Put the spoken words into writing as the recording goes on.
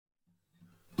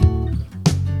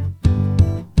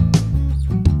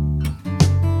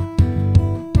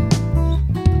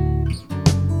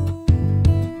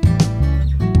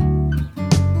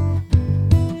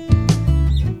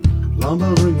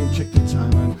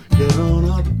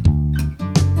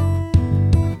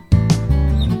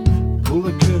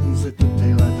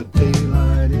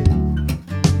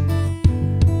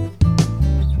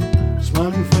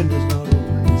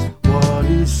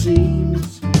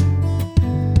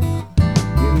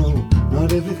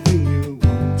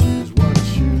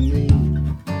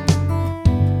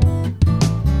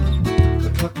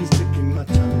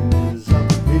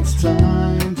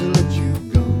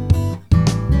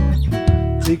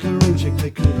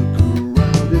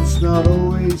not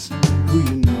always who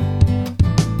you know.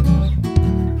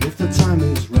 If the time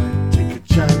is right, take a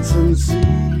chance and see.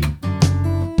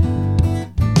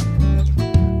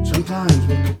 Sometimes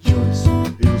make a choice,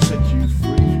 it'll set you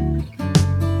free.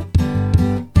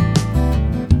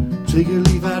 Take a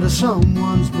leaf out of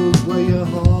someone's book, wear your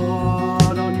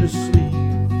heart on your sleeve.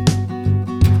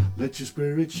 Let your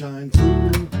spirit shine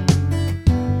through.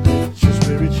 Let your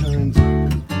spirit shine through.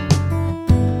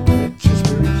 Let your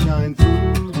spirit shine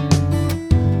through.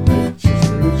 Let your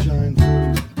spirit shine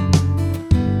through.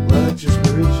 Let your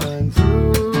spirit shine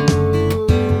through.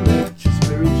 Let your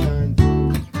spirit shine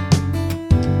through.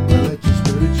 Let your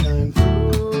spirit shine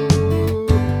through.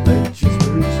 Let your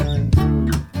spirit shine through.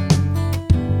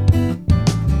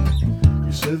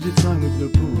 You served your time with no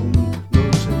parole, no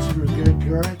sense of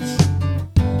regrets.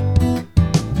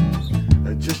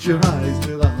 Adjust your eyes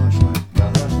to the harsh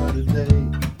light of day.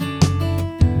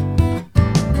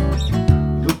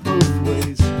 Look both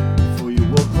ways before you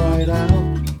walk right out.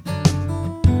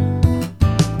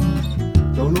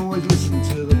 Don't always listen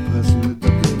to the person with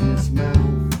the biggest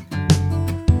mouth.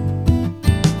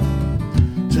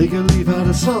 Take a leaf out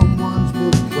of someone's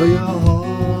book, wear your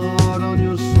heart on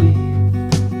your sleeve.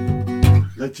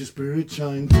 Let your spirit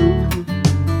shine through.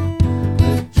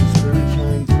 Let your spirit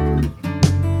shine through.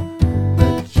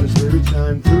 Let your spirit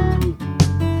shine through.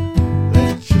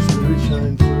 Let your spirit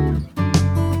shine through.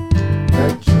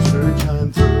 Let your spirit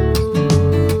shine through.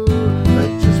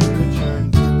 Let your spirit shine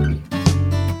through.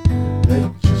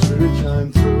 Let your spirit shine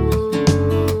through.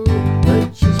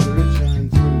 Let your spirit shine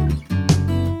through.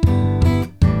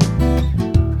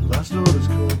 Last orders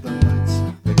called the lights,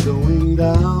 they're going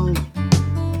down.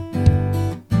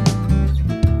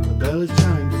 The bell has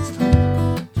chimed, it's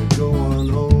time to go on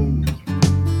home.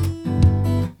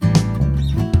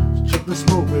 Check the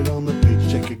smoke right on the page,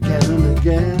 check again and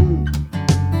again.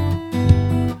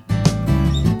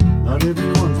 Not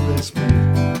everyone's best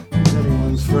mate is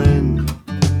anyone's friend.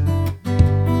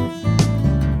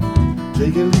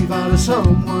 Take a leaf out of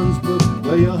someone's book,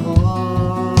 wear your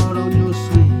heart on your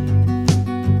sleeve.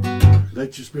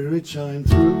 Let your spirit shine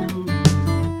through.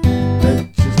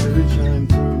 Let your spirit shine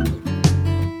through.